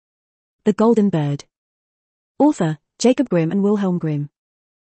The Golden Bird. Author, Jacob Grimm and Wilhelm Grimm.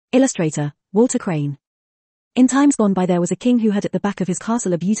 Illustrator, Walter Crane. In times gone by there was a king who had at the back of his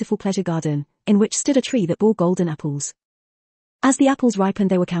castle a beautiful pleasure garden, in which stood a tree that bore golden apples. As the apples ripened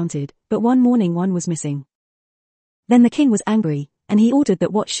they were counted, but one morning one was missing. Then the king was angry, and he ordered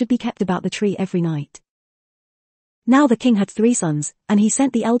that watch should be kept about the tree every night. Now the king had 3 sons, and he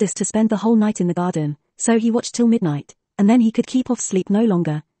sent the eldest to spend the whole night in the garden, so he watched till midnight, and then he could keep off sleep no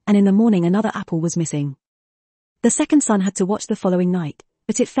longer, and in the morning another apple was missing. The second son had to watch the following night,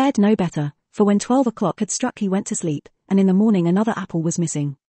 but it fared no better, for when 12 o'clock had struck he went to sleep, and in the morning another apple was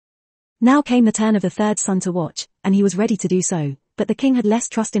missing. Now came the turn of the third son to watch, and he was ready to do so, but the king had less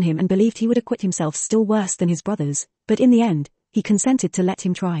trust in him and believed he would acquit himself still worse than his brothers, but in the end, he consented to let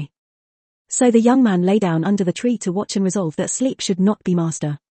him try. So the young man lay down under the tree to watch and resolve that sleep should not be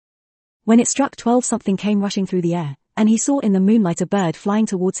master. When it struck 12 something came rushing through the air, and he saw in the moonlight a bird flying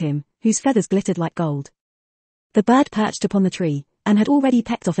towards him, whose feathers glittered like gold. The bird perched upon the tree, and had already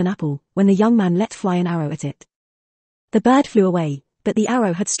pecked off an apple, when the young man let fly an arrow at it. The bird flew away, but the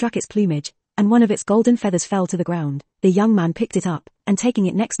arrow had struck its plumage, and one of its golden feathers fell to the ground. The young man picked it up, and taking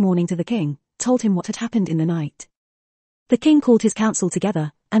it next morning to the king, told him what had happened in the night. The king called his council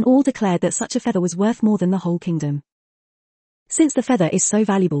together, and all declared that such a feather was worth more than the whole kingdom. "Since the feather is so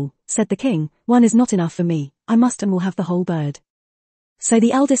valuable," said the king, "one is not enough for me, I must and will have the whole bird." So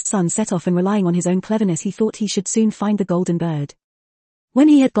the eldest son set off, and relying on his own cleverness he thought he should soon find the golden bird. When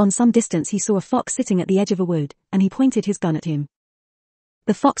he had gone some distance he saw a fox sitting at the edge of a wood, and he pointed his gun at him.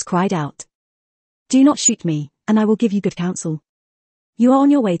 The fox cried out, "Do not shoot me, and I will give you good counsel. You are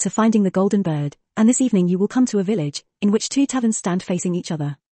on your way to finding the golden bird, and this evening you will come to a village, in which 2 taverns stand facing each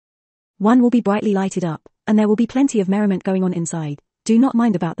other. One will be brightly lighted up, and there will be plenty of merriment going on inside. Do not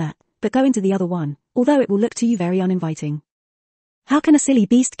mind about that, but go into the other one, although it will look to you very uninviting." How can a silly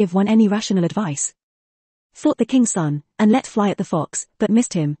beast give one any rational advice? Thought the king's son, and let fly at the fox, but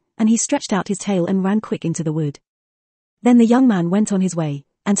missed him, and he stretched out his tail and ran quick into the wood. Then the young man went on his way,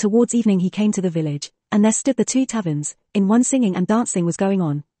 and towards evening he came to the village, and there stood the 2 taverns, in one singing and dancing was going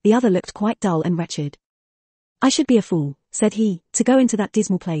on, the other looked quite dull and wretched. "I should be a fool," said he, "to go into that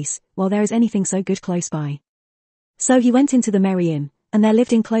dismal place, while there is anything so good close by." So he went into the merry inn, and there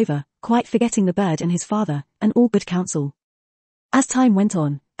lived in clover, quite forgetting the bird and his father, and all good counsel. As time went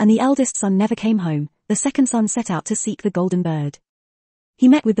on, and the eldest son never came home, the second son set out to seek the golden bird. He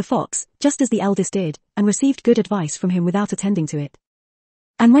met with the fox, just as the eldest did, and received good advice from him without attending to it.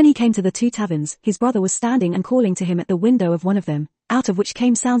 And when he came to the 2 taverns, his brother was standing and calling to him at the window of one of them, out of which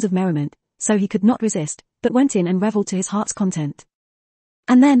came sounds of merriment, so he could not resist, but went in and revelled to his heart's content.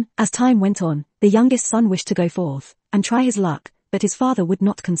 And then, as time went on, the youngest son wished to go forth, and try his luck, but his father would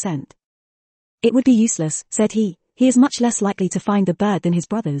not consent. "It would be useless," said he is much less likely to find the bird than his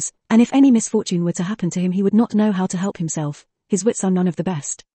brothers, and if any misfortune were to happen to him he would not know how to help himself, his wits are none of the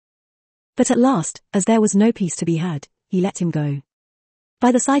best. But at last, as there was no peace to be had, he let him go.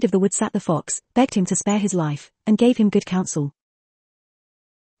 By the side of the wood sat the fox, begged him to spare his life, and gave him good counsel.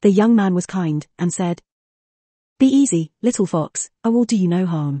 The young man was kind, and said, "Be easy, little fox, I will do you no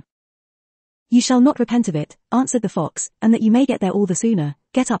harm." "You shall not repent of it," answered the fox, "and that you may get there all the sooner,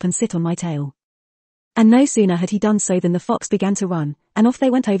 get up and sit on my tail." And no sooner had he done so than the fox began to run, and off they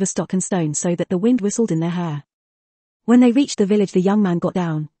went over stock and stone so that the wind whistled in their hair. When they reached the village the young man got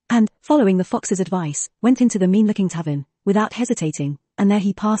down, and, following the fox's advice, went into the mean-looking tavern, without hesitating, and there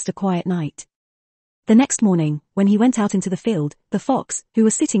he passed a quiet night. The next morning, when he went out into the field, the fox, who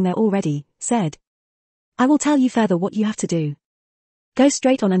was sitting there already, said, "I will tell you further what you have to do. Go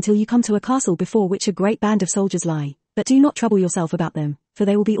straight on until you come to a castle before which a great band of soldiers lie, but do not trouble yourself about them, for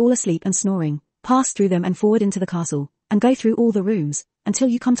they will be all asleep and snoring. Pass through them and forward into the castle, and go through all the rooms, until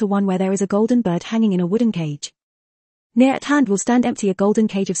you come to one where there is a golden bird hanging in a wooden cage. Near at hand will stand empty a golden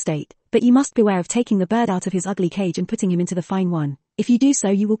cage of state, but you must beware of taking the bird out of his ugly cage and putting him into the fine one. If you do so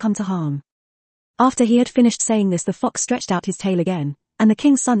you will come to harm." After he had finished saying this the fox stretched out his tail again, and the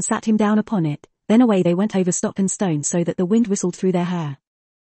king's son sat him down upon it, then away they went over stock and stone so that the wind whistled through their hair.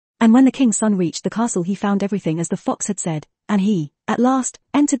 And when the king's son reached the castle he found everything as the fox had said, and he, at last,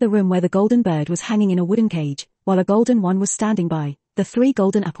 entered the room where the golden bird was hanging in a wooden cage, while a golden one was standing by. The 3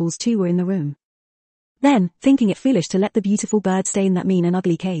 golden apples too were in the room. Then, thinking it foolish to let the beautiful bird stay in that mean and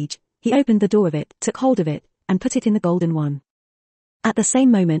ugly cage, he opened the door of it, took hold of it, and put it in the golden one. At the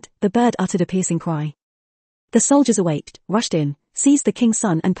same moment, the bird uttered a piercing cry. The soldiers awaked, rushed in, seized the king's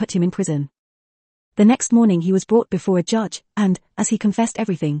son and put him in prison. The next morning he was brought before a judge, and, as he confessed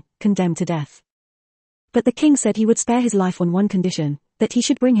everything, condemned to death. But the king said he would spare his life on one condition, that he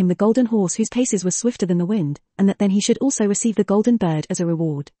should bring him the golden horse whose paces were swifter than the wind, and that then he should also receive the golden bird as a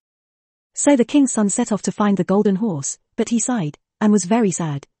reward. So the king's son set off to find the golden horse, but he sighed, and was very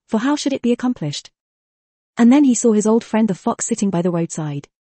sad, for how should it be accomplished? And then he saw his old friend the fox sitting by the roadside.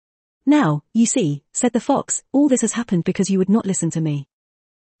 Now, you see, said the fox, all this has happened because you would not listen to me.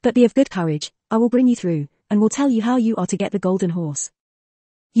 But be of good courage, I will bring you through, and will tell you how you are to get the golden horse.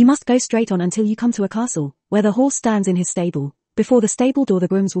 You must go straight on until you come to a castle, where the horse stands in his stable. Before the stable door the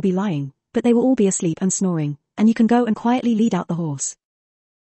grooms will be lying, but they will all be asleep and snoring, and you can go and quietly lead out the horse.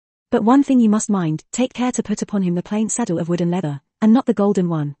 But one thing you must mind, take care to put upon him the plain saddle of wood and leather, and not the golden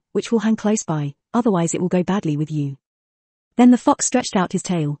one, which will hang close by, otherwise it will go badly with you. Then the fox stretched out his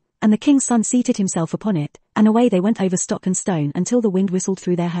tail, and the king's son seated himself upon it, and away they went over stock and stone until the wind whistled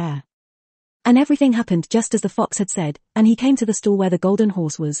through their hair. And everything happened just as the fox had said, and he came to the stall where the golden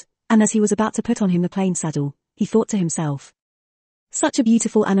horse was, and as he was about to put on him the plain saddle, he thought to himself, such a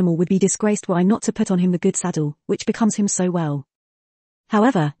beautiful animal would be disgraced were I not to put on him the good saddle, which becomes him so well.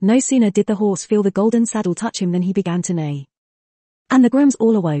 However, no sooner did the horse feel the golden saddle touch him than he began to neigh. And the grooms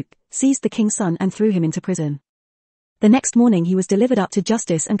all awoke, seized the king's son and threw him into prison. The next morning he was delivered up to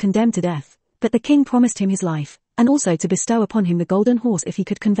justice and condemned to death, but the king promised him his life, and also to bestow upon him the golden horse if he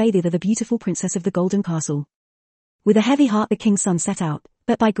could convey thither the beautiful princess of the golden castle. With a heavy heart the king's son set out,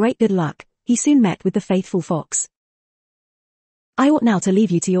 but by great good luck, he soon met with the faithful fox. I ought now to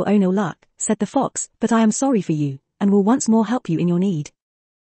leave you to your own ill luck, said the fox, but I am sorry for you, and will once more help you in your need.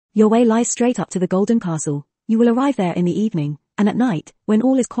 Your way lies straight up to the golden castle, you will arrive there in the evening, and at night, when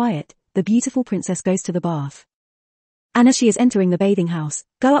all is quiet, the beautiful princess goes to the bath. And as she is entering the bathing house,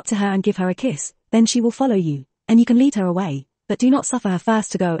 go up to her and give her a kiss, then she will follow you, and you can lead her away, but do not suffer her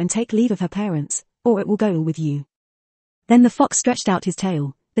first to go and take leave of her parents, or it will go ill with you. Then the fox stretched out his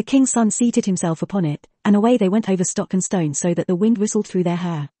tail, the king's son seated himself upon it, and away they went over stock and stone so that the wind whistled through their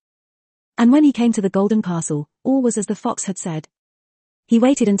hair. And when he came to the golden castle, all was as the fox had said. He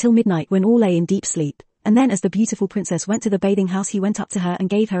waited until midnight when all lay in deep sleep, and then as the beautiful princess went to the bathing house he went up to her and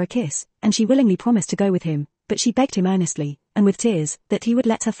gave her a kiss, and she willingly promised to go with him, but she begged him earnestly, and with tears, that he would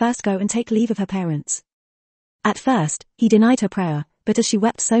let her first go and take leave of her parents. At first, he denied her prayer, but as she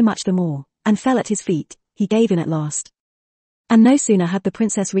wept so much the more, and fell at his feet, he gave in at last. And no sooner had the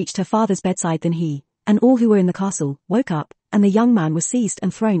princess reached her father's bedside than he, and all who were in the castle, woke up, and the young man was seized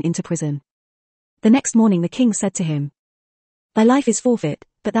and thrown into prison. The next morning the king said to him, Thy life is forfeit,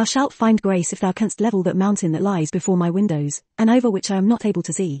 but thou shalt find grace if thou canst level that mountain that lies before my windows, and over which I am not able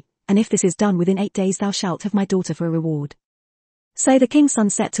to see, and if this is done within 8 days thou shalt have my daughter for a reward. So the king's son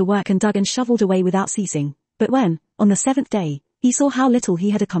set to work and dug and shovelled away without ceasing, but when, on the 7th day, he saw how little he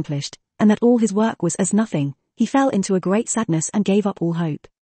had accomplished, and that all his work was as nothing, he fell into a great sadness and gave up all hope.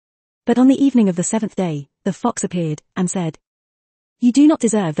 But on the evening of the 7th day, the fox appeared, and said, You do not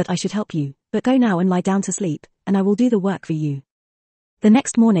deserve that I should help you, but go now and lie down to sleep, and I will do the work for you. The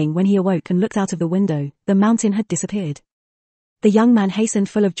next morning when he awoke and looked out of the window, the mountain had disappeared. The young man hastened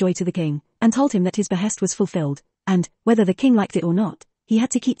full of joy to the king, and told him that his behest was fulfilled, and, whether the king liked it or not, he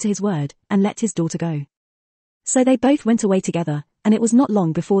had to keep to his word, and let his daughter go. So they both went away together, and it was not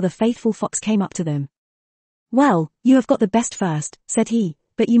long before the faithful fox came up to them. Well, you have got the best first, said he,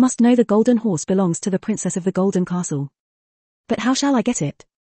 but you must know the golden horse belongs to the princess of the golden castle. But how shall I get it?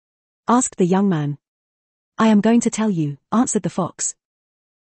 Asked the young man. I am going to tell you, answered the fox.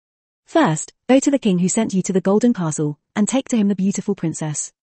 First, go to the king who sent you to the golden castle, and take to him the beautiful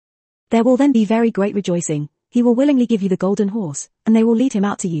princess. There will then be very great rejoicing, he will willingly give you the golden horse, and they will lead him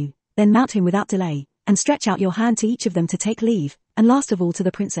out to you, then mount him without delay, and stretch out your hand to each of them to take leave, and last of all to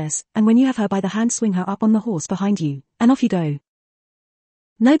the princess, and when you have her by the hand swing her up on the horse behind you, and off you go.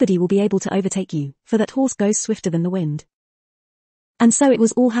 Nobody will be able to overtake you, for that horse goes swifter than the wind. And so it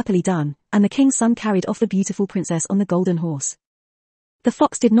was all happily done, and the king's son carried off the beautiful princess on the golden horse. The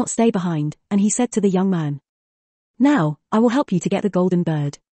fox did not stay behind, and he said to the young man, Now, I will help you to get the golden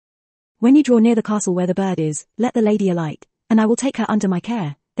bird. When you draw near the castle where the bird is, let the lady alight, and I will take her under my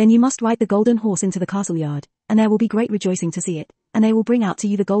care, then you must ride the golden horse into the castle yard, and there will be great rejoicing to see it, and they will bring out to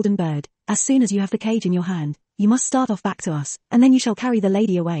you the golden bird. As soon as you have the cage in your hand, you must start off back to us, and then you shall carry the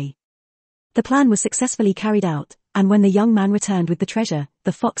lady away. The plan was successfully carried out, and when the young man returned with the treasure,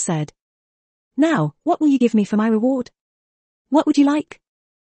 the fox said, Now, what will you give me for my reward? What would you like?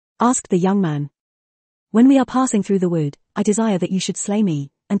 Asked the young man. When we are passing through the wood, I desire that you should slay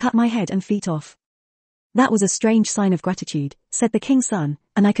me, and cut my head and feet off. That was a strange sign of gratitude, said the king's son,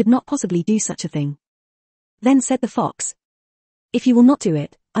 and I could not possibly do such a thing. Then said the fox, If you will not do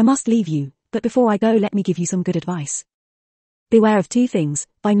it, I must leave you, but before I go let me give you some good advice. Beware of 2 things,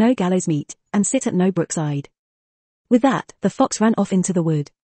 buy no gallows meat, and sit at no brookside. With that, the fox ran off into the wood.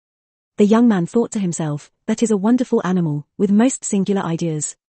 The young man thought to himself, That is a wonderful animal, with most singular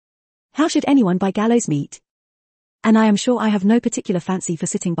ideas. How should anyone buy gallows meat? And I am sure I have no particular fancy for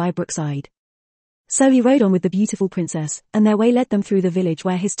sitting by a brookside. So he rode on with the beautiful princess, and their way led them through the village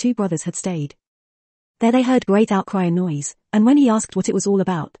where his two brothers had stayed. There they heard great outcry and noise, and when he asked what it was all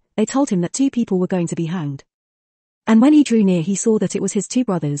about, they told him that two people were going to be hanged. And when he drew near he saw that it was his two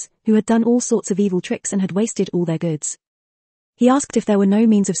brothers, who had done all sorts of evil tricks and had wasted all their goods. He asked if there were no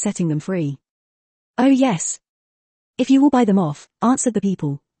means of setting them free. "Oh yes. If you will buy them off," answered the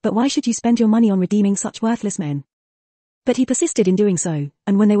people, "but why should you spend your money on redeeming such worthless men?" But he persisted in doing so,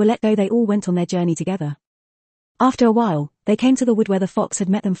 and when they were let go they all went on their journey together. After a while, they came to the wood where the fox had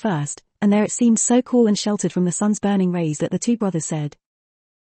met them first, and there it seemed so cool and sheltered from the sun's burning rays that the two brothers said,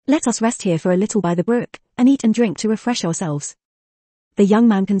 "Let us rest here for a little by the brook, and eat and drink to refresh ourselves." The young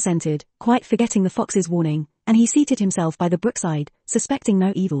man consented, quite forgetting the fox's warning, and he seated himself by the brookside, suspecting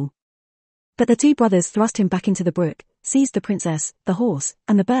no evil. But the two brothers thrust him back into the brook, seized the princess, the horse,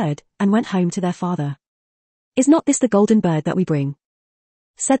 and the bird, and went home to their father. "Is not this the golden bird that we bring?"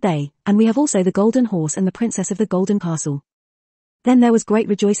 said they, "and we have also the golden horse and the princess of the golden castle." Then there was great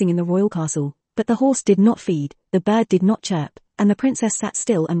rejoicing in the royal castle, but the horse did not feed, the bird did not chirp, and the princess sat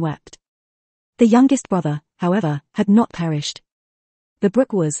still and wept. The youngest brother, however, had not perished. The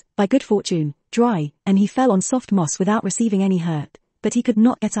brook was, by good fortune, dry, and he fell on soft moss without receiving any hurt, but he could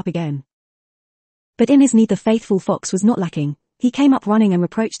not get up again. But in his need the faithful fox was not lacking. He came up running and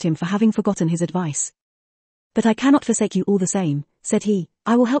reproached him for having forgotten his advice. "But I cannot forsake you all the same," said he,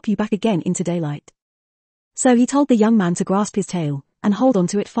 "I will help you back again into daylight." So he told the young man to grasp his tail, and hold on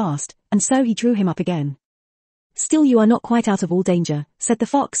to it fast, and so he drew him up again. "Still you are not quite out of all danger," said the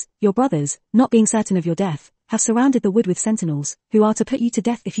fox, "your brothers, not being certain of your death, have surrounded the wood with sentinels, who are to put you to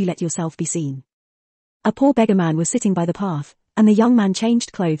death if you let yourself be seen." A poor beggar man was sitting by the path, and the young man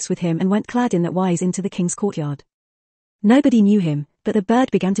changed clothes with him and went clad in that wise into the king's courtyard. Nobody knew him, but the bird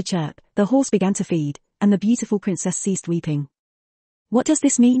began to chirp, the horse began to feed, and the beautiful princess ceased weeping. "What does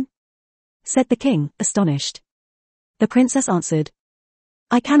this mean?" said the king, astonished. The princess answered,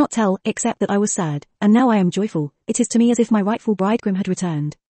 "I cannot tell, except that I was sad, and now I am joyful. It is to me as if my rightful bridegroom had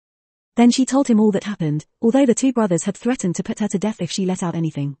returned." Then she told him all that happened, although the two brothers had threatened to put her to death if she let out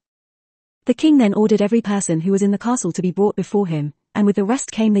anything. The king then ordered every person who was in the castle to be brought before him, and with the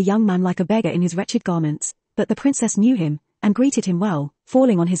rest came the young man like a beggar in his wretched garments, but the princess knew him, and greeted him well,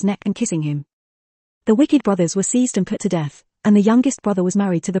 falling on his neck and kissing him. The wicked brothers were seized and put to death, and the youngest brother was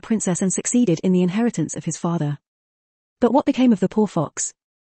married to the princess and succeeded in the inheritance of his father. But what became of the poor fox?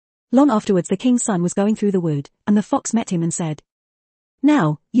 Long afterwards the king's son was going through the wood, and the fox met him and said,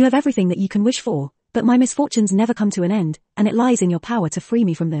 "Now, you have everything that you can wish for, but my misfortunes never come to an end, and it lies in your power to free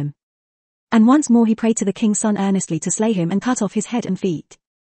me from them." And once more he prayed to the king's son earnestly to slay him and cut off his head and feet.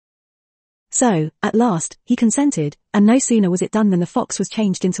 So, at last, he consented, and no sooner was it done than the fox was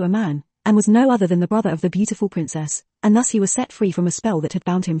changed into a man, and was no other than the brother of the beautiful princess, and thus he was set free from a spell that had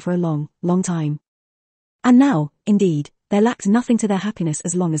bound him for a long, long time. And now, indeed, there lacked nothing to their happiness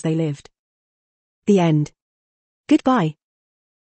as long as they lived. The end. Goodbye.